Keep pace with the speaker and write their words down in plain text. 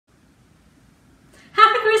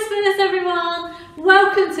goodness everyone,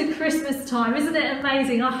 welcome to Christmas time. Isn't it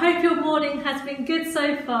amazing? I hope your morning has been good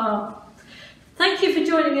so far. Thank you for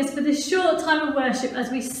joining us for this short time of worship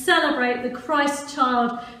as we celebrate the Christ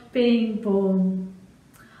child being born.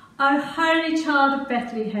 O Holy Child of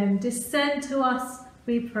Bethlehem, descend to us,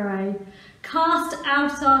 we pray. Cast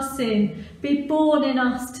out our sin, be born in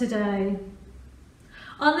us today.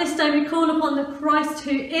 On this day we call upon the Christ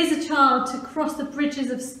who is a child to cross the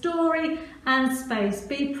bridges of story and space.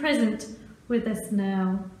 Be present with us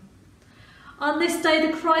now. On this day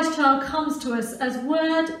the Christ child comes to us as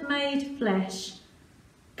Word made flesh.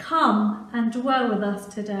 Come and dwell with us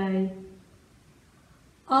today.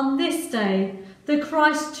 On this day the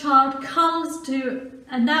Christ child comes to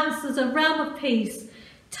announce us a realm of peace.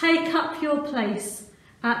 Take up your place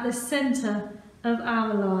at the centre of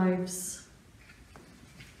our lives.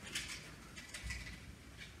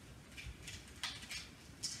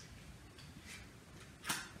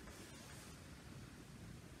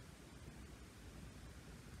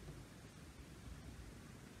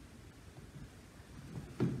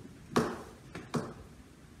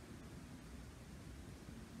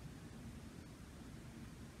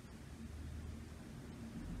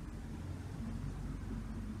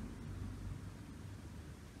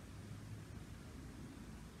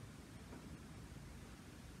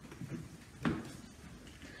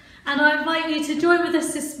 And I invite you to join with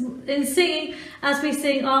us in singing as we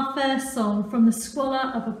sing our first song from the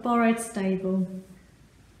Squalor of a Borrowed Stable.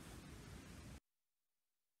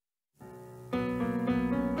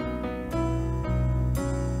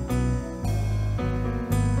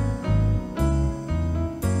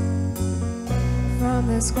 From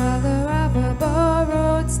the squalor of a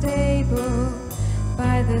borrowed stable,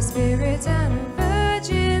 by the Spirit and a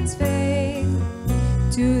virgin's faith,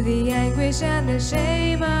 to the anguish and the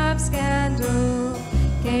shame of scandal,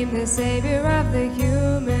 came the Saviour of the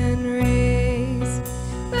human race.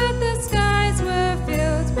 But the skies were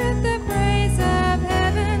filled with the praise of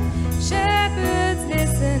heaven. Shepherds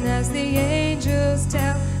listen as the angels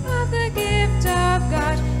tell of the gift of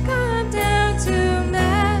God come down to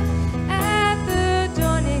man at the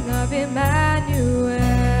dawning of Immanuel.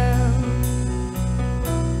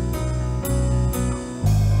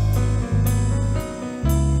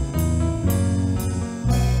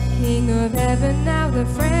 King of heaven, now the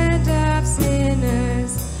friend of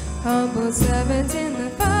sinners, humble servant in the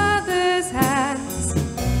Father's hands,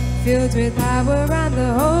 filled with power and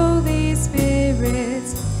the Holy Spirit,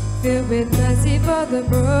 filled with mercy for the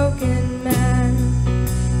broken man.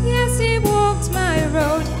 Yes, he walked my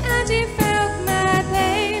road and he felt my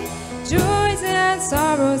pain, joys and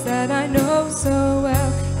sorrows that I know so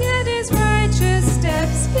well, yet his righteous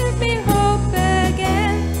steps give me hope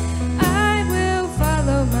again. I will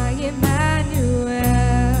follow my Emmanuel.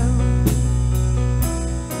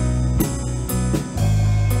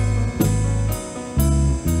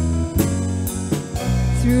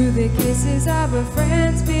 Through the kisses of a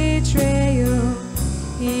friend's betrayal,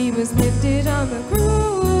 he was lifted on the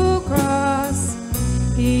cruel cross.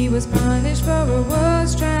 He was punished for a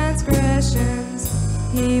world's transgressions.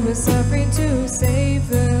 He was suffering to save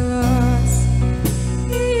the lost.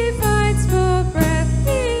 He fights for breath,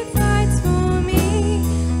 he fights for me,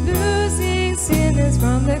 losing sinners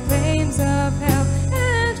from the claims of hell.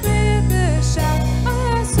 And with a shout,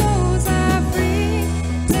 our souls are free,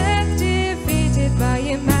 death defeated by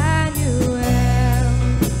Emmanuel.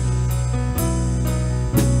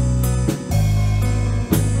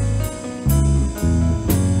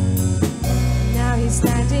 Now he's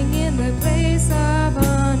standing in the place of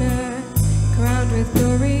honor, crowned with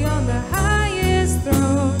glory on the highest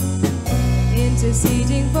throne,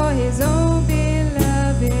 interceding for his own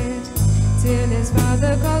beloved, till his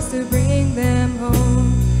Father calls to bring them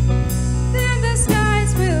home. Then the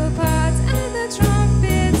skies will part and the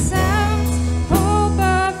trumpet sounds, hope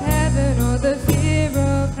of heaven or the fear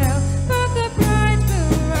of hell, but the bride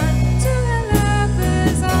will run to her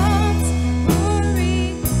lover's arms,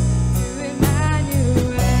 glory to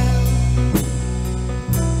Emmanuel.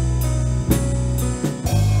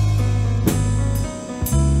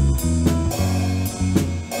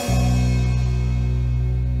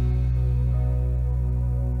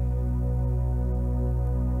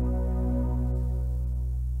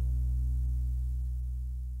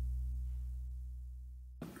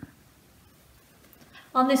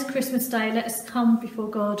 On this Christmas day, let us come before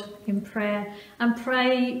God in prayer and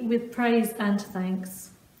pray with praise and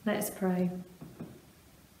thanks. Let us pray.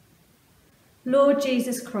 Lord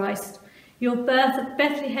Jesus Christ, your birth at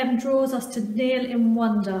Bethlehem draws us to kneel in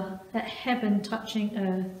wonder at heaven touching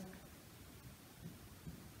earth.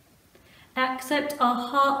 accept our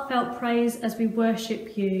heartfelt praise as we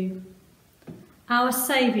worship you, our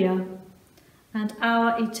Saviour and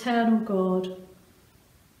our eternal God.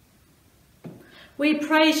 We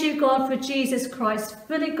praise you, God, for Jesus Christ,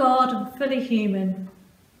 fully God and fully human.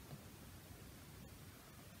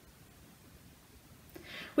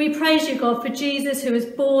 We praise you, God, for Jesus, who was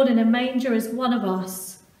born in a manger as one of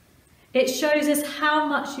us. It shows us how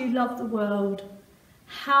much you love the world,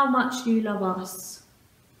 how much you love us.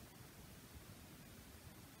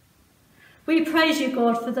 We praise you,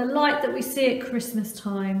 God, for the light that we see at Christmas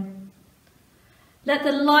time. Let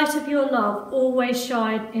the light of your love always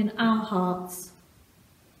shine in our hearts.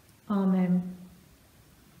 Amen.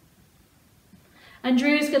 And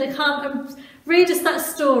Drew's going to come and read us that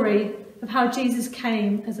story of how Jesus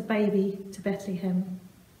came as a baby to Bethlehem.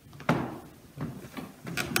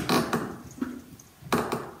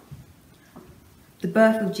 The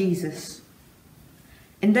birth of Jesus.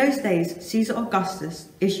 In those days, Caesar Augustus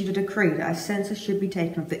issued a decree that a census should be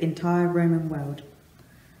taken of the entire Roman world.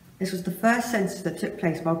 This was the first census that took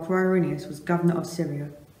place while Quirinius was governor of Syria,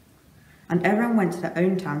 and everyone went to their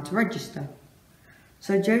own town to register.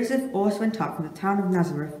 So Joseph also went up from the town of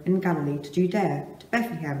Nazareth in Galilee to Judea, to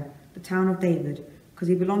Bethlehem, the town of David, because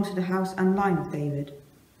he belonged to the house and line of David.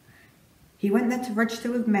 He went there to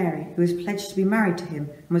register with Mary, who was pledged to be married to him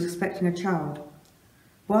and was expecting a child.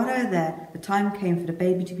 While they were there, the time came for the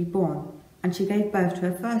baby to be born, and she gave birth to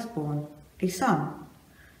her firstborn, a son.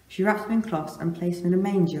 She wrapped him in cloths and placed him in a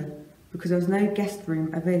manger, because there was no guest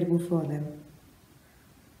room available for them.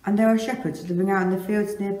 And there were shepherds living out in the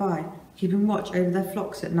fields nearby, keeping watch over their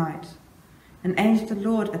flocks at night. An angel of the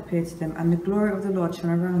Lord appeared to them, and the glory of the Lord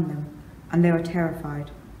shone around them, and they were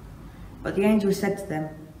terrified. But the angel said to them,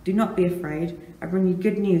 "Do not be afraid, I bring you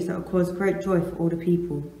good news that will cause great joy for all the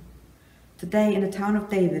people. Today in the town of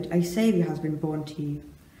David a Saviour has been born to you.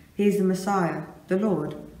 He is the Messiah, the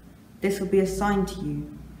Lord. This will be a sign to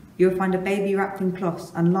you. You will find a baby wrapped in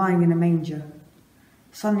cloths and lying in a manger."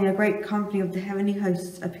 Suddenly a great company of the heavenly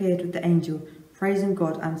hosts appeared with the angel, praising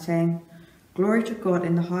God and saying, "Glory to God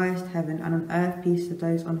in the highest heaven, and on earth peace to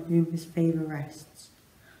those on whom his favour rests."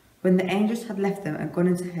 When the angels had left them and gone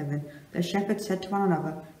into heaven, the shepherds said to one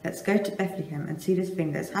another, "Let's go to Bethlehem and see this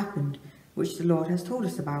thing that has happened, which the Lord has told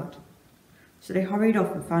us about." So they hurried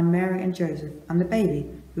off and found Mary and Joseph and the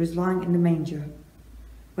baby, who was lying in the manger.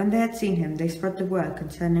 When they had seen him, they spread the word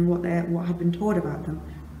concerning what had been told about them,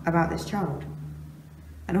 about this child.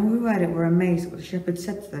 And all who heard it were amazed at what the shepherds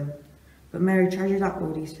said to them. But Mary treasured up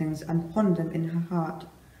all these things and pondered them in her heart.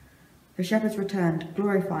 The shepherds returned,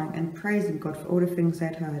 glorifying and praising God for all the things they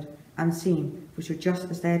had heard and seen, which were just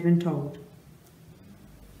as they had been told.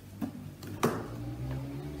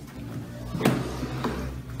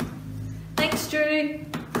 Thanks, Drew.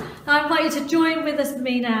 I invite you to join with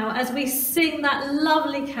me now as we sing that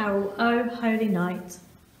lovely carol, "O Holy Night."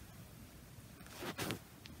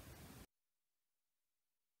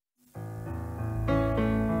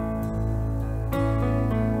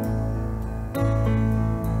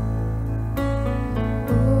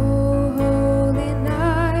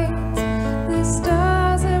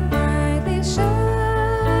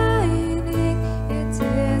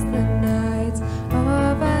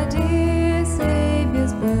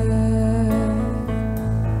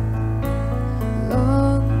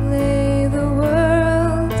 Long lay the world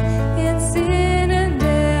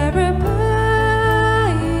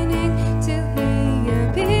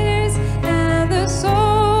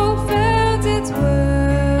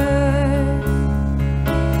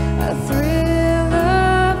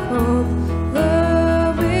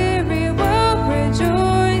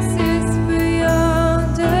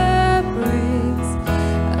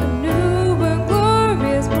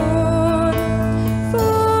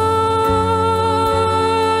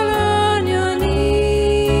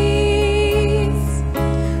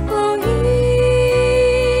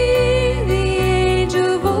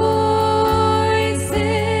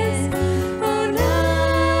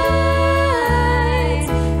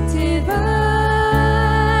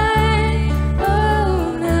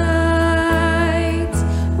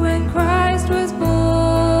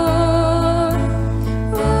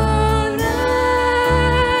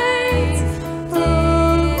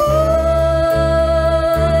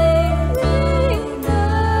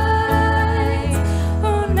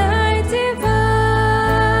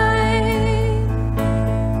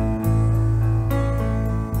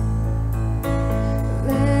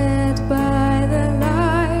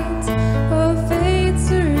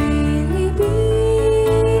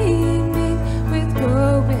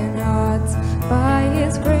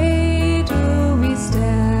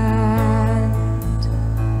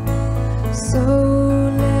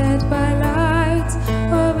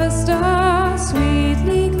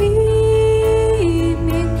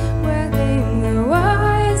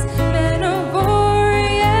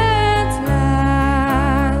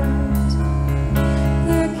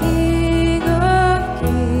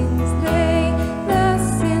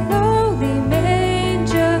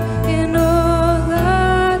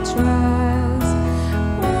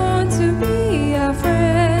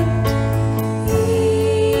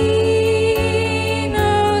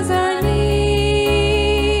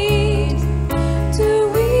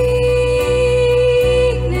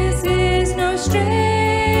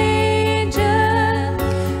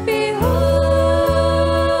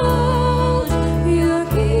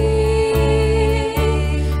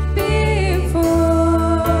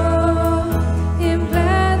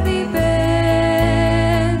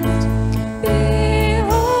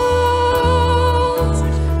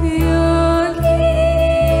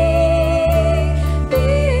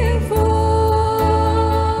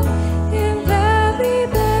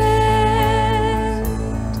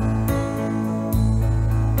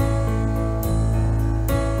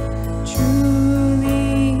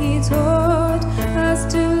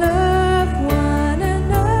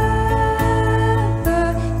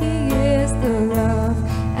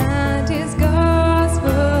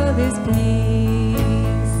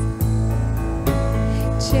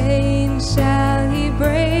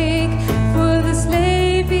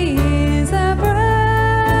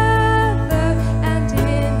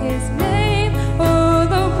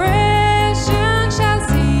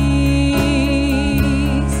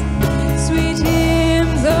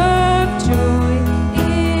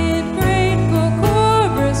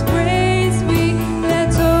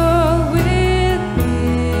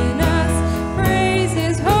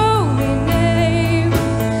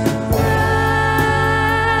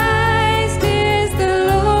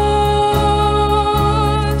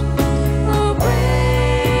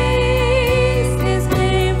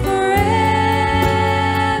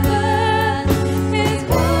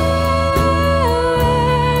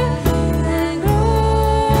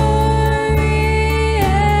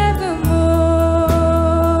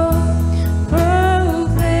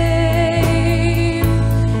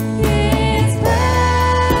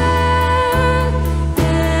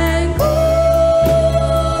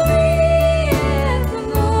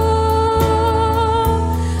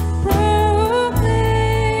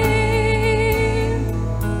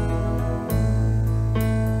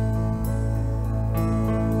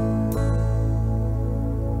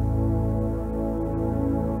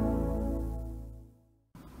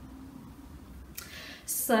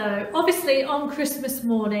obviously on Christmas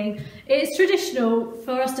morning, it's traditional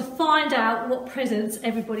for us to find out what presents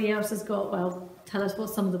everybody else has got. Well, tell us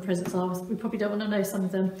what some of the presents are. We probably don't want to know some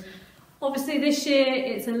of them. Obviously this year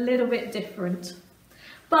it's a little bit different.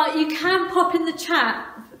 But you can pop in the chat,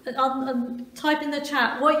 type in the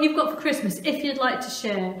chat what you've got for Christmas if you'd like to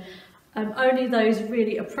share. Only those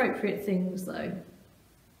really appropriate things though.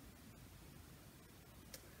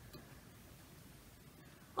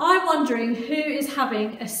 I'm wondering who is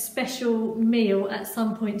having a special meal at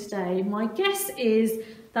some point today. My guess is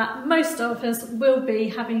that most of us will be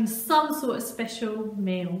having some sort of special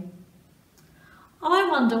meal. I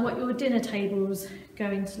wonder what your dinner table's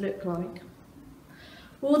going to look like.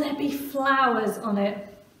 Will there be flowers on it?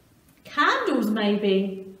 Candles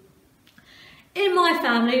maybe? In my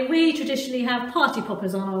family, we traditionally have party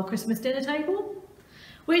poppers on our Christmas dinner table,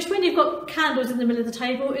 which when you've got candles in the middle of the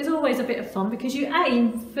table is always a bit of fun because you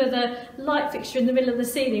aim for the light fixture in the middle of the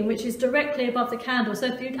ceiling, which is directly above the candle. So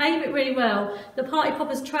if you aim it really well, the party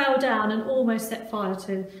poppers trail down and almost set fire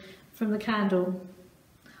from the candle.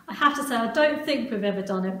 I have to say, I don't think we've ever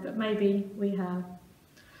done it, but maybe we have.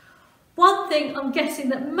 One thing I'm guessing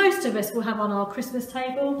that most of us will have on our Christmas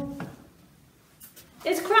table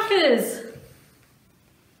is crackers.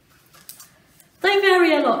 They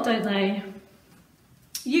vary a lot, don't they?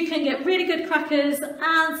 You can get really good crackers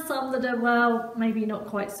and some that are, well, maybe not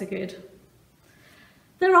quite so good.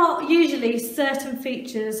 There are usually certain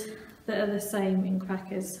features that are the same in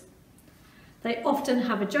crackers. They often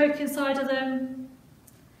have a joke inside of them.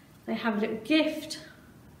 They have a little gift.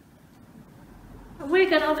 And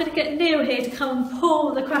I'm going to get Neil here to come and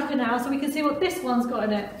pull the cracker now so we can see what this one's got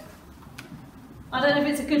in it. I don't know if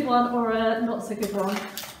it's a good one or a not so good one.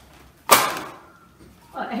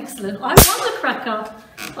 Oh, excellent. I won the cracker.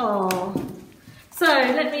 Oh. So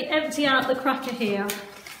let me empty out the cracker here.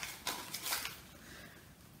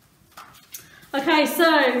 Okay,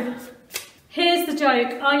 so here's the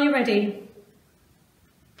joke. Are you ready?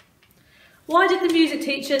 Why did the music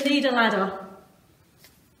teacher need a ladder?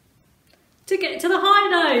 To get to the high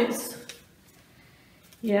notes.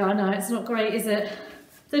 Yeah, I know, it's not great, is it?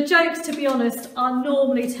 The jokes, to be honest, are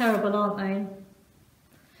normally terrible, aren't they?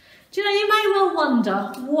 Do you know, you may well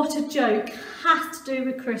wonder what a joke has to do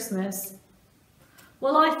with Christmas.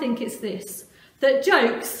 Well, I think it's this, that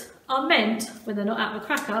jokes are meant, when they're not out of a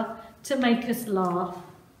cracker, to make us laugh.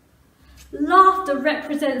 Laughter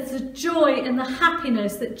represents the joy and the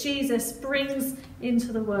happiness that Jesus brings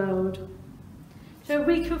into the world. So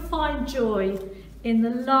we can find joy in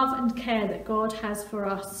the love and care that God has for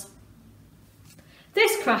us.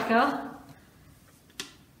 This cracker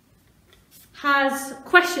has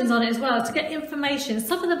questions on it as well to get information.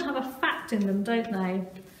 Some of them have a fact in them, don't they?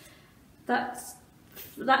 That's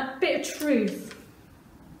that bit of truth.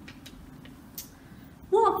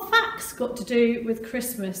 What have facts got to do with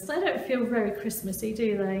Christmas? They don't feel very Christmassy,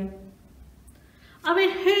 do they? I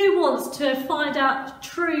mean, who wants to find out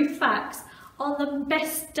true facts on the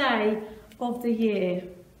best day of the year?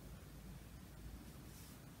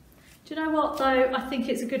 Do you know what though? I think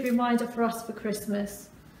it's a good reminder for us for Christmas.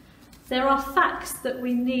 There are facts that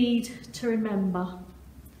we need to remember.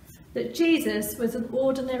 That Jesus was an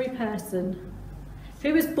ordinary person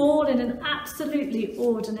who was born in an absolutely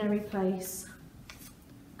ordinary place.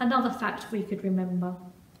 Another fact we could remember.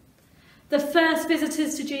 The first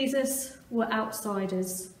visitors to Jesus were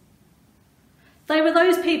outsiders. They were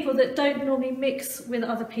those people that don't normally mix with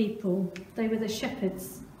other people. They were the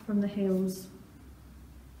shepherds from the hills.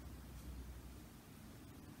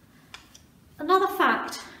 Another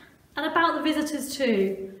fact, and about the visitors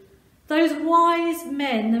too, those wise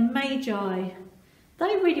men, the magi,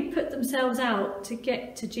 they really put themselves out to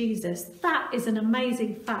get to Jesus. That is an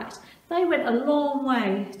amazing fact. They went a long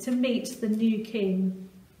way to meet the new king.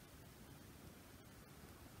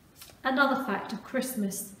 Another fact of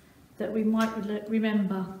Christmas that we might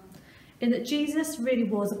remember, in that Jesus really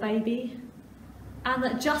was a baby, and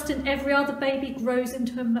that just in every other baby grows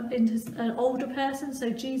into an older person, so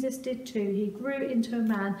Jesus did too. He grew into a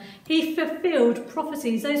man. He fulfilled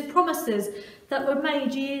prophecies, those promises that were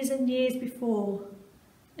made years and years before.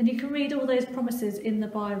 And you can read all those promises in the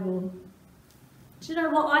Bible. Do you know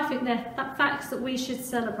what? I think they're facts that we should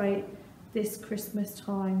celebrate this Christmas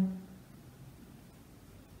time.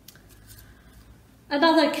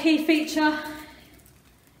 Another key feature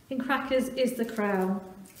in crackers is the crown.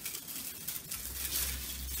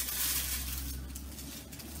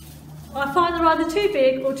 I find they're either too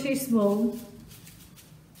big or too small.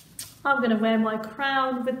 I'm going to wear my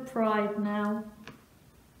crown with pride now.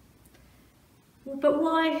 But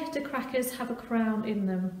why do crackers have a crown in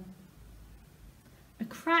them? A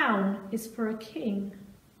crown is for a king.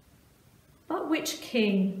 which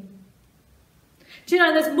king? Do you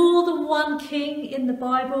know there's more than one king in the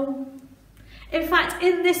Bible? In fact,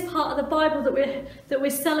 in this part of the Bible that we're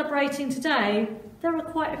celebrating today, there are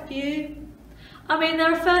quite a few. I mean,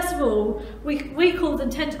 there are, first of all, we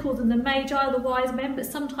tend to call them the Magi, the wise men, but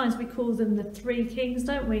sometimes we call them the three kings,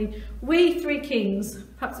 don't we? We three kings,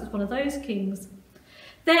 perhaps it's one of those kings.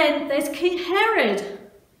 Then there's King Herod,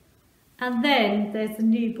 and then there's the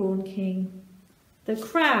newborn king. The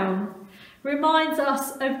crown reminds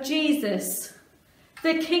us of Jesus,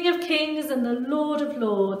 the King of Kings and the Lord of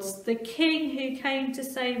Lords, the King who came to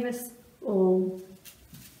save us all.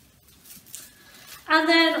 And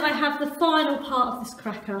then I have the final part of this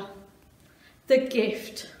cracker, the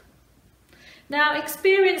gift. Now,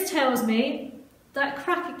 experience tells me that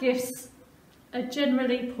cracker gifts are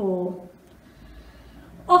generally poor.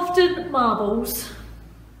 Often marbles,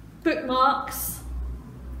 bookmarks,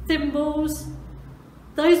 thimbles,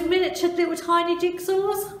 those miniature little tiny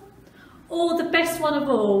jigsaws, or the best one of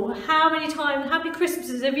all, how many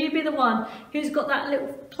Christmases have you been the one who's got that little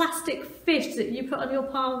plastic fish that you put on your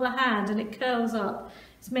palm of the hand and it curls up?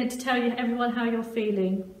 It's meant to tell you everyone how you're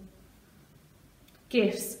feeling.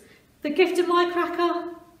 Gifts. The gift of my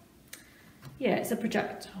cracker? Yeah, it's a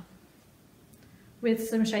projector with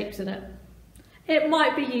some shapes in it. It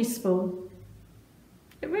might be useful.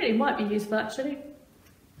 It really might be useful actually.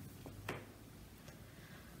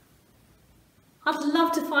 I'd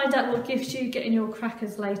love to find out what gifts you get in your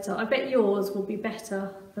crackers later. I bet yours will be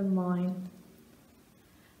better than mine.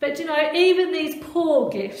 But you know, even these poor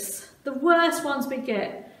gifts, the worst ones we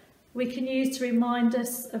get, we can use to remind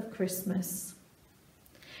us of Christmas.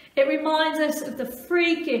 It reminds us of the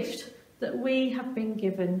free gift that we have been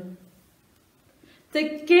given.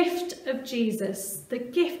 The gift of Jesus, the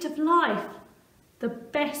gift of life, the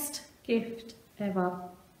best gift ever.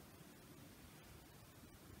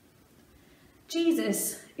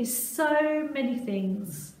 Jesus is so many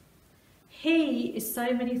things. He is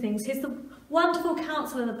so many things. He's the wonderful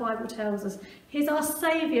counselor the Bible tells us. He's our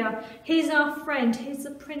saviour. He's our friend. He's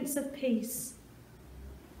the Prince of Peace.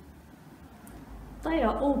 They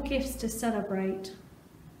are all gifts to celebrate.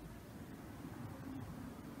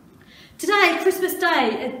 Today, Christmas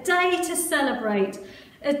Day, a day to celebrate,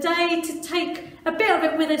 a day to take a bit of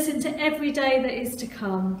it with us into every day that is to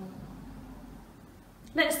come.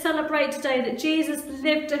 Let's celebrate today that Jesus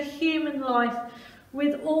lived a human life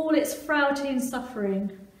with all its frailty and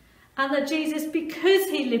suffering, and that Jesus, because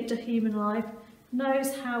he lived a human life,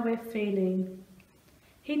 knows how we're feeling.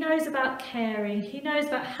 He knows about caring, he knows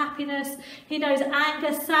about happiness, he knows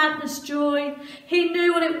anger, sadness, joy. He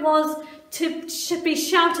knew what it was to be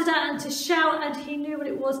shouted at and to shout, and he knew what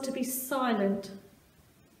it was to be silent.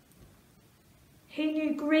 He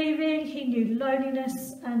knew grieving, he knew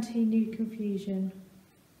loneliness, and he knew confusion.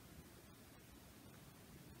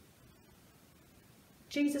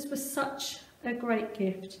 Jesus was such a great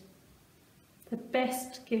gift, the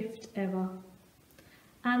best gift ever.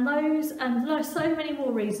 And those and so many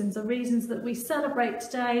more reasons are reasons that we celebrate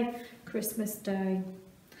today, Christmas Day.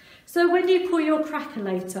 So when you pull your cracker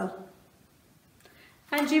later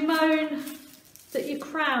and you moan that your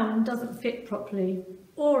crown doesn't fit properly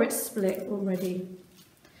or it's split already,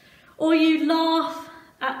 or you laugh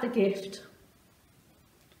at the gift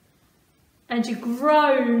and you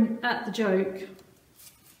groan at the joke,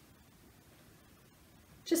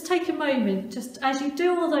 just take a moment, just as you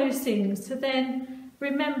do all those things, to then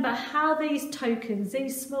remember how these tokens,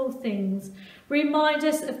 these small things, remind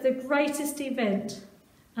us of the greatest event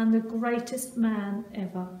and the greatest man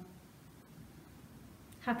ever.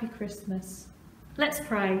 Happy Christmas. Let's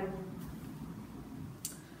pray.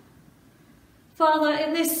 Father,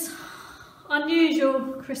 in this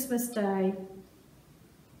unusual Christmas day,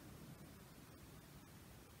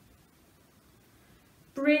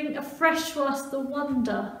 bring afresh to us the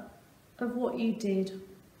wonder of what you did.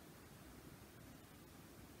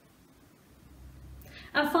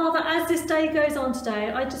 And Father, as this day goes on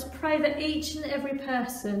today, I just pray that each and every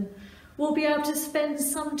person will be able to spend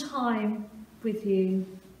some time with you,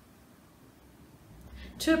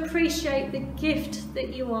 to appreciate the gift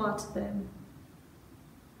that you are to them,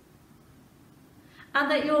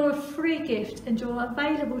 and that you're a free gift and you're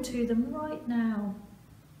available to them right now.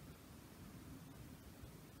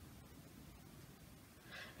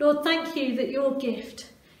 Lord, thank you that your gift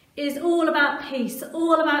is all about peace,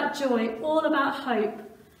 all about joy, all about hope.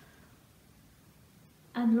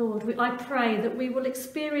 And Lord, I pray that we will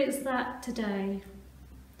experience that today,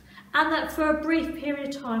 and that for a brief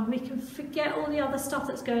period of time we can forget all the other stuff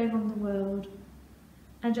that's going on in the world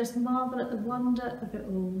and just marvel at the wonder of it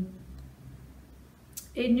all.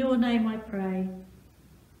 In your name I pray.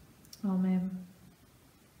 Amen.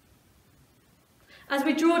 As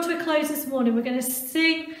we draw to a close this morning, we're going to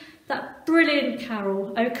sing that brilliant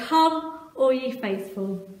carol, "O Come, All Ye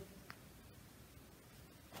Faithful."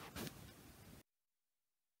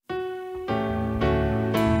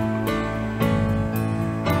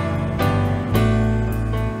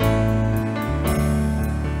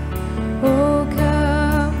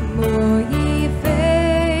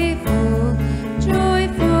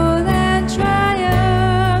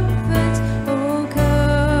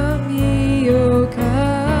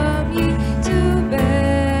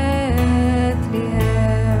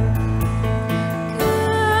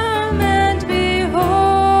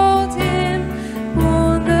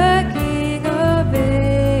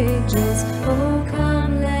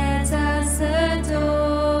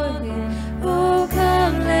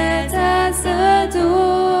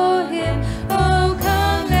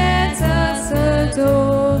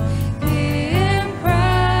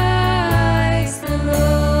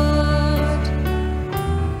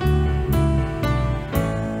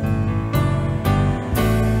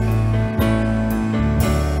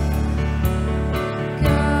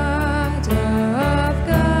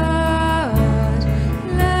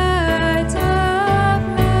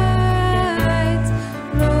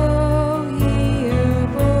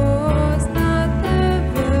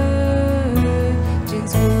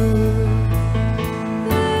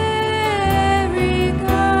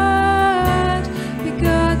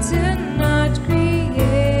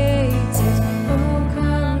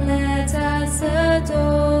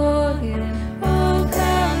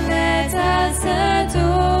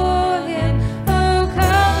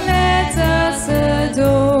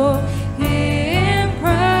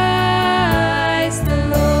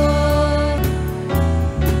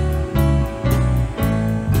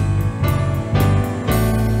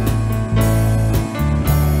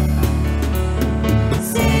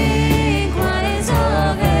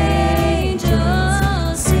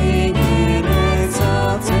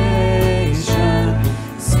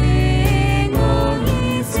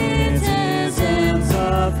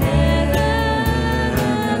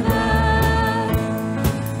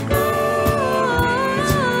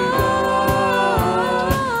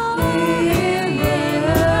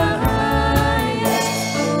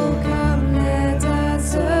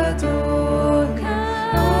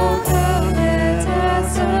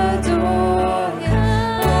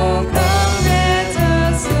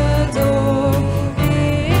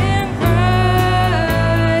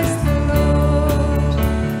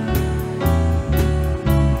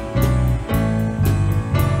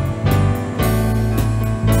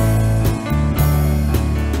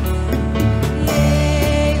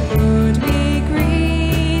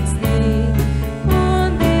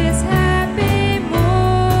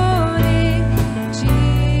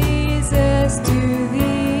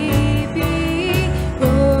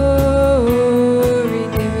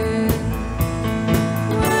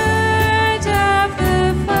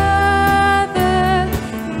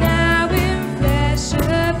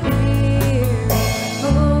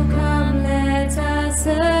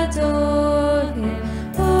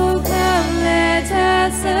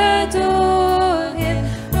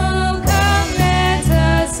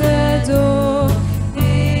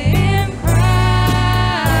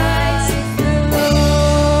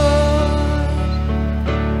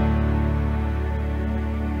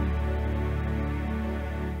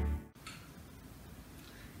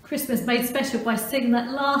 Christmas made special by singing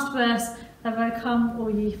that last verse of "O Come All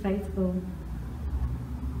Ye Faithful."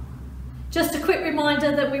 Just a quick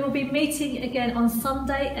reminder that we will be meeting again on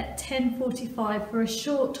Sunday at 10:45 for a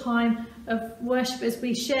short time of worship as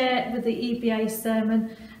we share with the EBA sermon,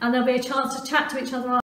 and there'll be a chance to chat to each other